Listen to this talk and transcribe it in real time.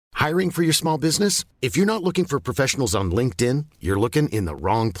Hiring for your small business? If you're not looking for professionals on LinkedIn, you're looking in the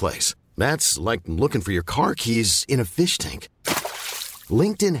wrong place. That's like looking for your car keys in a fish tank.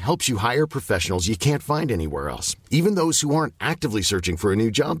 LinkedIn helps you hire professionals you can't find anywhere else, even those who aren't actively searching for a new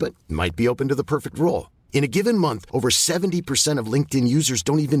job but might be open to the perfect role. In a given month, over 70% of LinkedIn users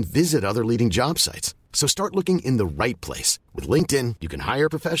don't even visit other leading job sites. So start looking in the right place. With LinkedIn, you can hire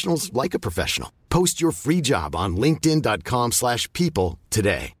professionals like a professional. Post your free job on linkedin.com/people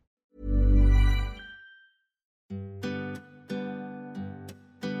today.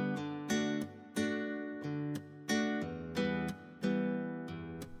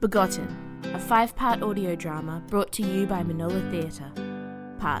 Begotten, a 5-part audio drama brought to you by Manola Theatre.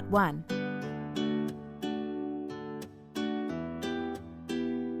 Part 1.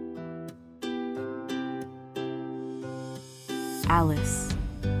 Alice.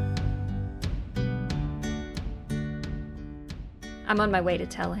 I'm on my way to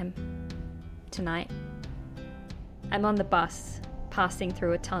tell him. Tonight. I'm on the bus, passing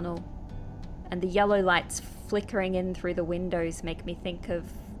through a tunnel, and the yellow lights flickering in through the windows make me think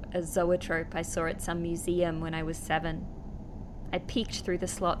of a zoetrope I saw at some museum when I was 7. I peeked through the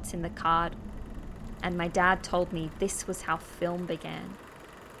slots in the card, and my dad told me this was how film began.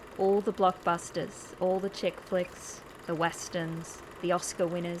 All the blockbusters, all the chick flicks, the westerns, the Oscar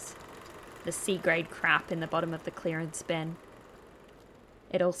winners, the C-grade crap in the bottom of the clearance bin.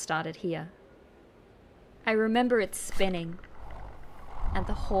 It all started here. I remember it spinning, and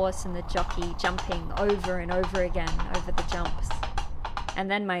the horse and the jockey jumping over and over again over the jumps. And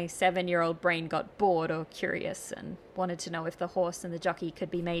then my 7-year-old brain got bored or curious and wanted to know if the horse and the jockey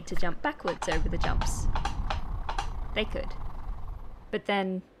could be made to jump backwards over the jumps. They could. But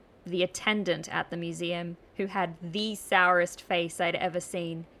then the attendant at the museum, who had the sourest face I'd ever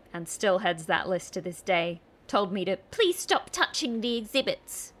seen, and still heads that list to this day, told me to please stop touching the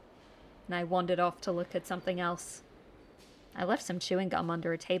exhibits. And I wandered off to look at something else. I left some chewing gum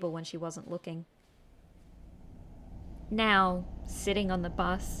under a table when she wasn't looking. Now, sitting on the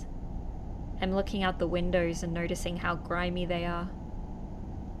bus, I'm looking out the windows and noticing how grimy they are.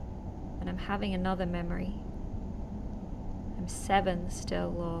 And I'm having another memory. I'm 7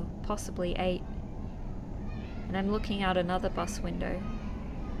 still, or possibly 8. And I'm looking out another bus window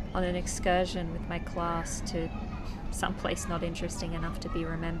on an excursion with my class to someplace not interesting enough to be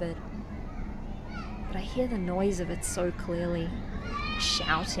remembered. But I hear the noise of it so clearly.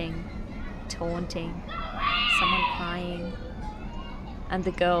 Shouting, taunting, someone crying, and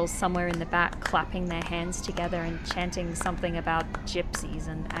the girls somewhere in the back clapping their hands together and chanting something about gypsies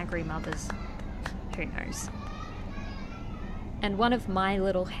and angry mothers. Who knows? And one of my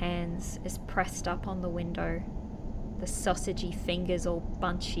little hands is pressed up on the window, the sausagey fingers all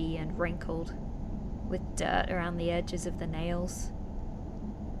bunchy and wrinkled, with dirt around the edges of the nails.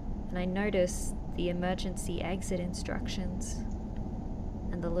 And I notice the emergency exit instructions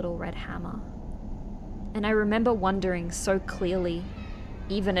and the little red hammer. And I remember wondering so clearly,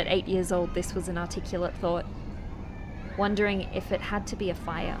 even at 8 years old this was an articulate thought, wondering if it had to be a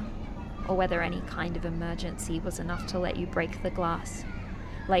fire, or whether any kind of emergency was enough to let you break the glass.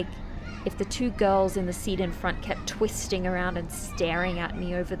 Like, if the 2 girls in the seat in front kept twisting around and staring at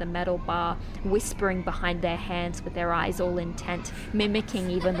me over the metal bar, whispering behind their hands with their eyes all intent,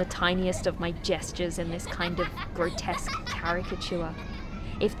 mimicking even the tiniest of my gestures in this kind of grotesque caricature.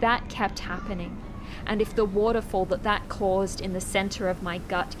 If that kept happening, and if the waterfall that caused in the center of my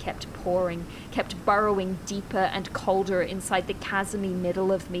gut kept pouring, kept burrowing deeper and colder inside the chasmy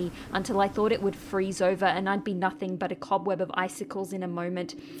middle of me until I thought it would freeze over and I'd be nothing but a cobweb of icicles in a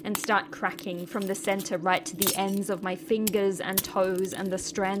moment and start cracking from the center right to the ends of my fingers and toes and the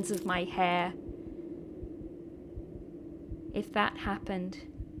strands of my hair. If that happened,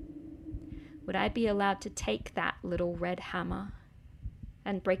 would I be allowed to take that little red hammer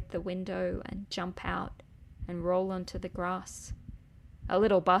and break the window and jump out and roll onto the grass? A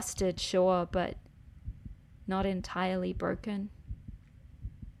little busted, sure, but not entirely broken.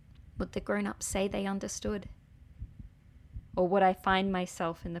 Would the grown-ups say they understood? Or would I find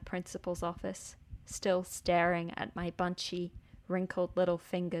myself in the principal's office, still staring at my bunchy, wrinkled little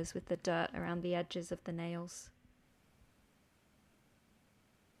fingers with the dirt around the edges of the nails?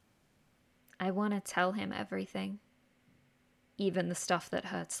 I want to tell him everything. Even the stuff that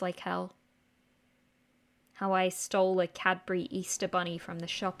hurts like hell. How I stole a Cadbury Easter bunny from the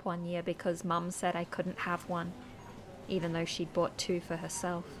shop one year because Mum said I couldn't have one, even though she'd bought 2 for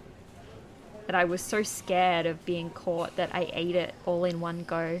herself. That I was so scared of being caught that I ate it all in one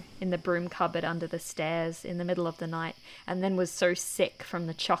go in the broom cupboard under the stairs in the middle of the night, and then was so sick from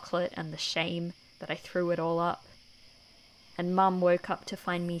the chocolate and the shame that I threw it all up. and Mum woke up to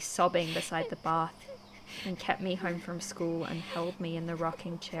find me sobbing beside the bath and kept me home from school and held me in the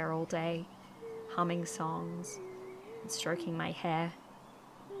rocking chair all day, humming songs and stroking my hair,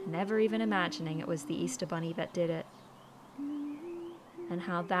 never even imagining it was the Easter Bunny that did it, and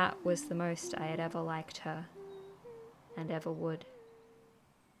how that was the most I had ever liked her and ever would.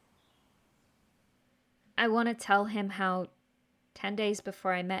 I want to tell him how 10 days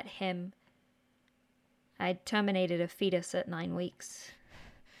before I met him, I'd terminated a fetus at 9 weeks.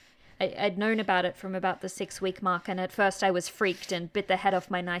 I'd known about it from about the 6-week mark, and at first I was freaked and bit the head off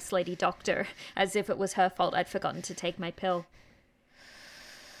my nice lady doctor, as if it was her fault I'd forgotten to take my pill.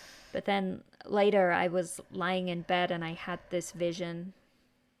 But then later I was lying in bed and I had this vision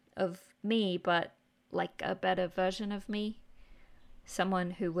of me, but like a better version of me.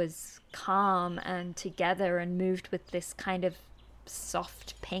 Someone who was calm and together and moved with this kind of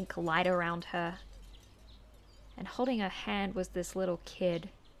soft pink light around her. And holding her hand was this little kid.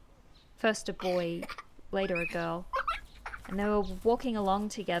 First a boy, later a girl. And they were walking along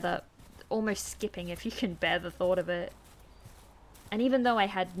together, almost skipping if you can bear the thought of it. And even though I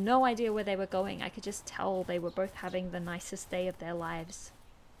had no idea where they were going, I could just tell they were both having the nicest day of their lives.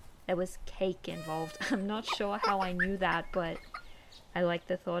 There was cake involved. I'm not sure how I knew that, but I liked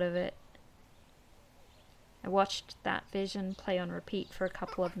the thought of it. I watched that vision play on repeat for a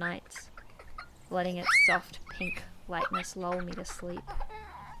couple of nights, letting its soft pink lightness lull me to sleep.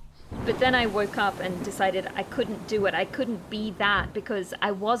 But then I woke up and decided I couldn't do it. I couldn't be that because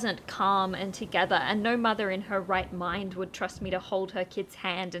I wasn't calm and together, and no mother in her right mind would trust me to hold her kid's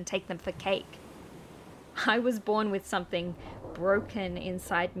hand and take them for cake. I was born with something broken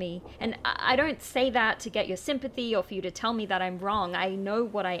inside me, and I don't say that to get your sympathy or for you to tell me that I'm wrong. I know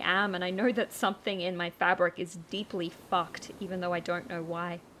what I am, and I know that something in my fabric is deeply fucked, even though I don't know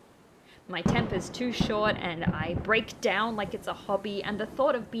why. My temper's too short, and I break down like it's a hobby, and the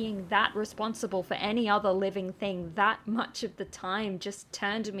thought of being that responsible for any other living thing that much of the time just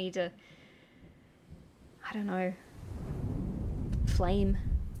turned me to, I don't know, flame.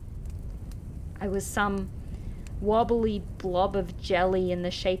 I was some wobbly blob of jelly in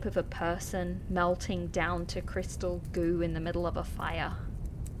the shape of a person melting down to crystal goo in the middle of a fire.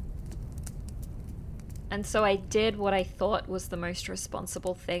 And so I did what I thought was the most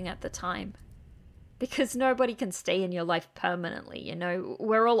responsible thing at the time. Because nobody can stay in your life permanently, you know?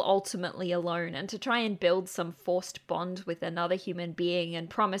 We're all ultimately alone, and to try and build some forced bond with another human being and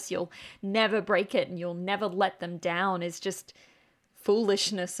promise you'll never break it and you'll never let them down is just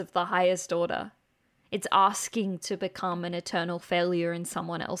foolishness of the highest order. It's asking to become an eternal failure in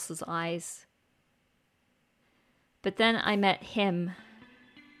someone else's eyes. But then I met him,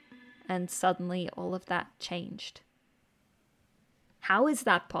 and suddenly all of that changed. How is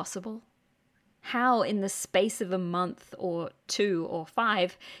that possible? How, in the space of a month or 2 or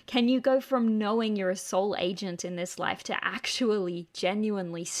 5, can you go from knowing you're a sole agent in this life to actually,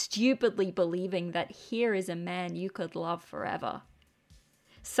 genuinely, stupidly believing that here is a man you could love forever?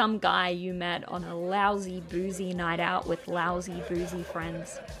 Some guy you met on a lousy, boozy night out with lousy, boozy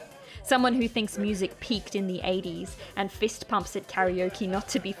friends. Someone who thinks music peaked in the 80s and fist pumps at karaoke not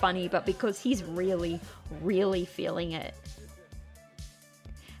to be funny, but because he's really, really feeling it.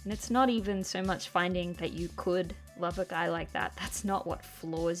 And it's not even so much finding that you could love a guy like that. That's not what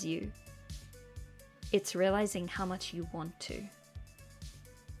floors you. It's realizing how much you want to.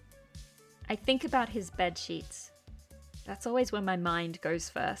 I think about his bed sheets. That's always where my mind goes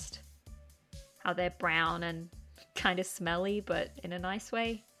first. How they're brown and kind of smelly, but in a nice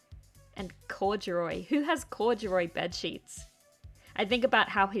way. And corduroy. Who has corduroy bed sheets? I think about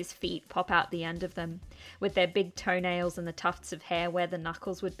how his feet pop out the end of them, with their big toenails and the tufts of hair where the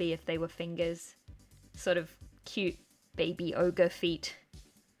knuckles would be if they were fingers. Sort of cute baby ogre feet.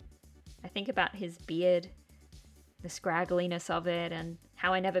 I think about his beard, the scraggliness of it, and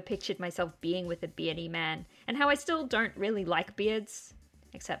how I never pictured myself being with a beardy man, and how I still don't really like beards,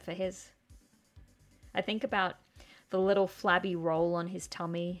 except for his. I think about the little flabby roll on his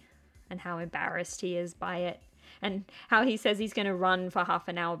tummy, and how embarrassed he is by it, and how he says he's going to run for half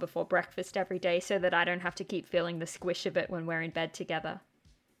an hour before breakfast every day so that I don't have to keep feeling the squish of it when we're in bed together.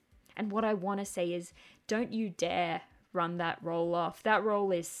 And what I want to say is, don't you dare run that roll off. That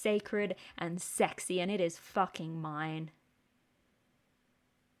roll is sacred and sexy, and it is fucking mine.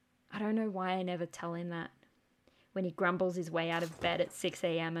 I don't know why I never tell him that. When he grumbles his way out of bed at 6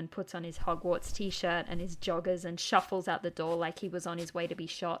 a.m. and puts on his Hogwarts t-shirt and his joggers and shuffles out the door like he was on his way to be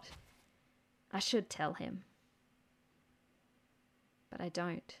shot. I should tell him. But I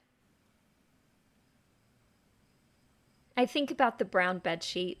don't. I think about the brown bed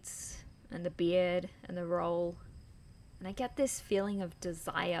sheets and the beard and the roll And I get this feeling of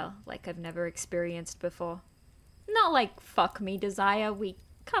desire like I've never experienced before. Not like fuck me desire, we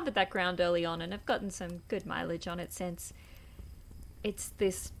covered that ground early on and I've gotten some good mileage on it since. It's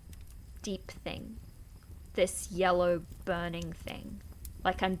this deep thing. This yellow burning thing.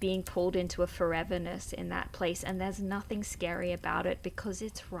 Like I'm being pulled into a foreverness in that place, and there's nothing scary about it because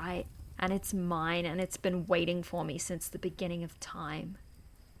it's right and it's mine and it's been waiting for me since the beginning of time.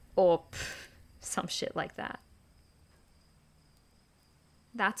 Or some shit like that.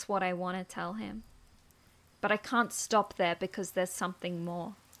 That's what I want to tell him. But I can't stop there because there's something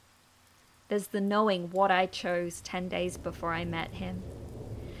more. There's the knowing what I chose 10 days before I met him.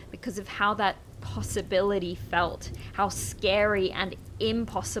 Because of how that possibility felt. How scary and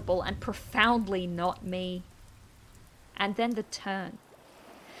impossible and profoundly not me. And then the turn.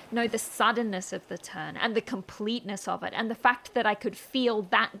 No, the suddenness of the turn and the completeness of it, and the fact that I could feel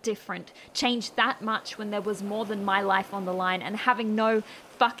that different, change that much when there was more than my life on the line, and having no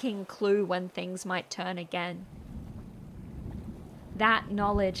fucking clue when things might turn again. That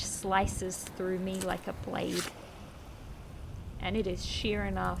knowledge slices through me like a blade. And it is sheer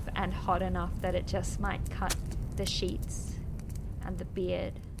enough and hot enough that it just might cut the sheets and the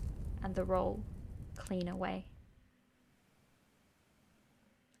beard and the roll clean away.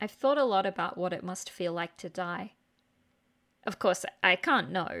 I've thought a lot about what it must feel like to die. Of course, I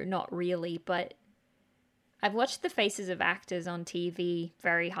can't know, not really, but I've watched the faces of actors on TV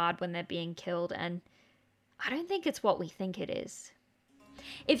very hard when they're being killed, and I don't think it's what we think it is.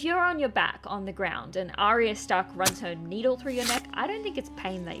 If you're on your back on the ground and Arya Stark runs her needle through your neck, I don't think it's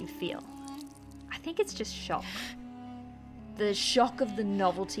pain that you feel. I think it's just shock. The shock of the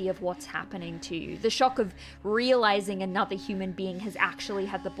novelty of what's happening to you. The shock of realizing another human being has actually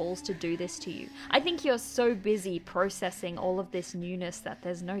had the balls to do this to you. I think you're so busy processing all of this newness that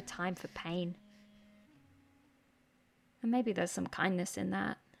there's no time for pain. And maybe there's some kindness in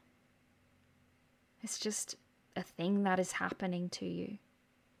that. It's just a thing that is happening to you.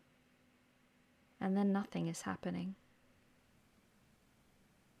 And then nothing is happening.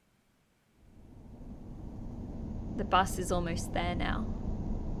 The bus is almost there now.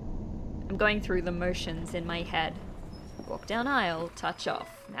 I'm going through the motions in my head. Walk down aisle, touch off,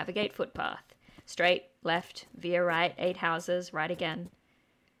 navigate footpath. Straight, left, veer right, 8 houses, right again.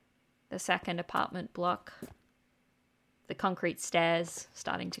 The second apartment block. The concrete stairs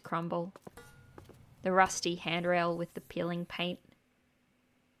starting to crumble. The rusty handrail with the peeling paint.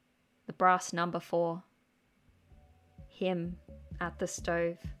 The brass number 4. Him at the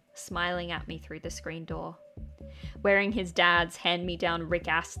stove, smiling at me through the screen door. Wearing his dad's hand-me-down Rick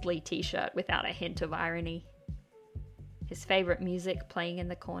Astley t-shirt without a hint of irony. His favourite music playing in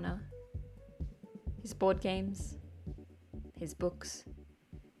the corner. His board games. His books.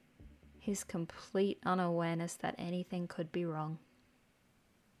 His complete unawareness that anything could be wrong.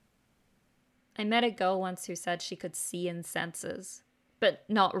 I met a girl once who said she could see in senses, but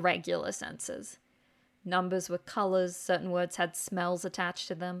not regular senses. Numbers were colours, certain words had smells attached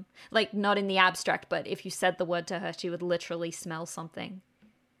to them. Like, not in the abstract, but if you said the word to her, she would literally smell something.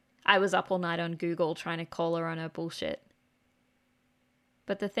 I was up all night on Google trying to call her on her bullshit.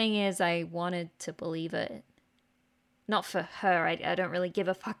 But the thing is, I wanted to believe it. Not for her, I don't really give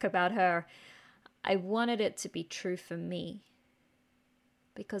a fuck about her. I wanted it to be true for me.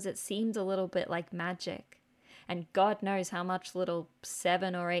 Because it seemed a little bit like magic. And God knows how much little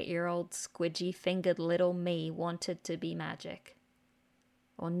 7 or 8 year old squidgy-fingered little me wanted to be magic.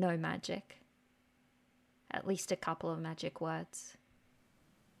 Or no magic. At least a couple of magic words.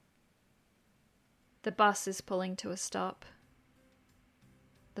 The bus is pulling to a stop.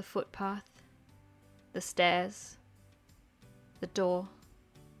 The footpath. The stairs. The door.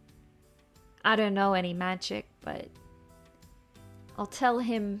 I don't know any magic, but I'll tell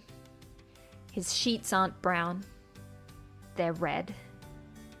him his sheets aren't brown. They're red.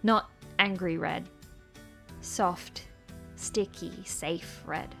 Not angry red. Soft, sticky, safe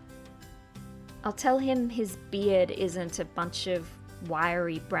red. I'll tell him his beard isn't a bunch of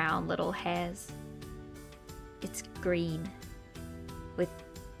wiry brown little hairs. It's green, with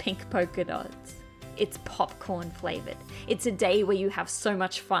pink polka dots. It's popcorn flavored. It's a day where you have so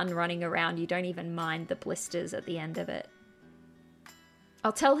much fun running around you don't even mind the blisters at the end of it.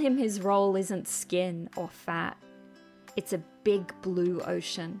 I'll tell him his role isn't skin or fat. It's a big blue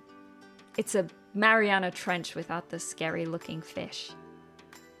ocean. It's a Mariana Trench without the scary-looking fish.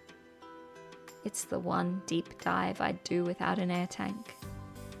 It's the one deep dive I'd do without an air tank.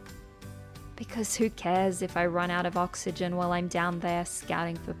 Because who cares if I run out of oxygen while I'm down there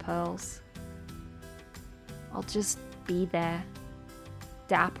scouting for pearls? I'll just be there,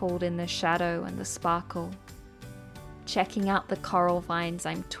 dappled in the shadow and the sparkle, checking out the coral vines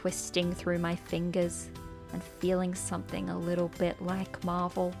I'm twisting through my fingers and feeling something a little bit like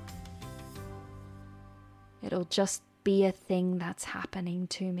Marvel. It'll just be a thing that's happening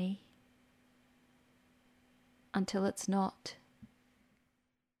to me. Until it's not.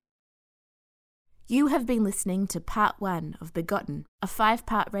 You have been listening to Part 1 of Begotten, a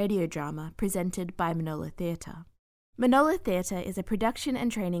 5-part radio drama presented by Manola Theatre. Manola Theatre is a production and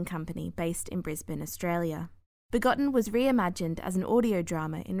training company based in Brisbane, Australia. Begotten was reimagined as an audio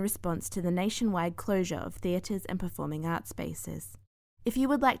drama in response to the nationwide closure of theatres and performing arts spaces. If you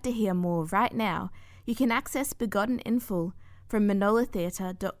would like to hear more right now, you can access Begotten in full from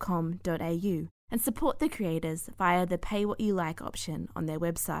manolatheatre.com.au and support the creators via the Pay What You Like option on their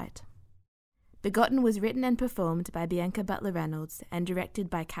website. Begotten was written and performed by Bianca Butler-Reynolds and directed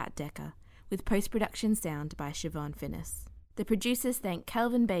by Kat Decker, with post-production sound by Siobhan Finnis. The producers thank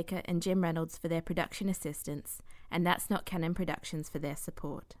Calvin Baker and Jim Reynolds for their production assistance, and That's Not Canon Productions for their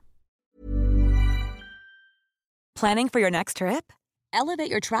support. Planning for your next trip?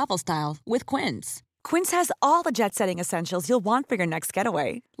 Elevate your travel style with Quince. Quince has all the jet-setting essentials you'll want for your next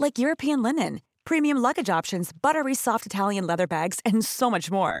getaway, like European linen, premium luggage options, buttery soft Italian leather bags, and so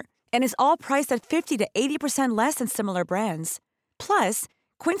much more. And is all priced at 50 to 80% less than similar brands. Plus,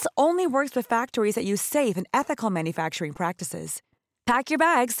 Quince only works with factories that use safe and ethical manufacturing practices. Pack your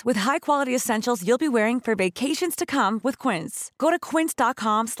bags with high-quality essentials you'll be wearing for vacations to come with Quince. Go to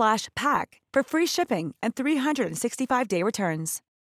quince.com/pack for free shipping and 365-day returns.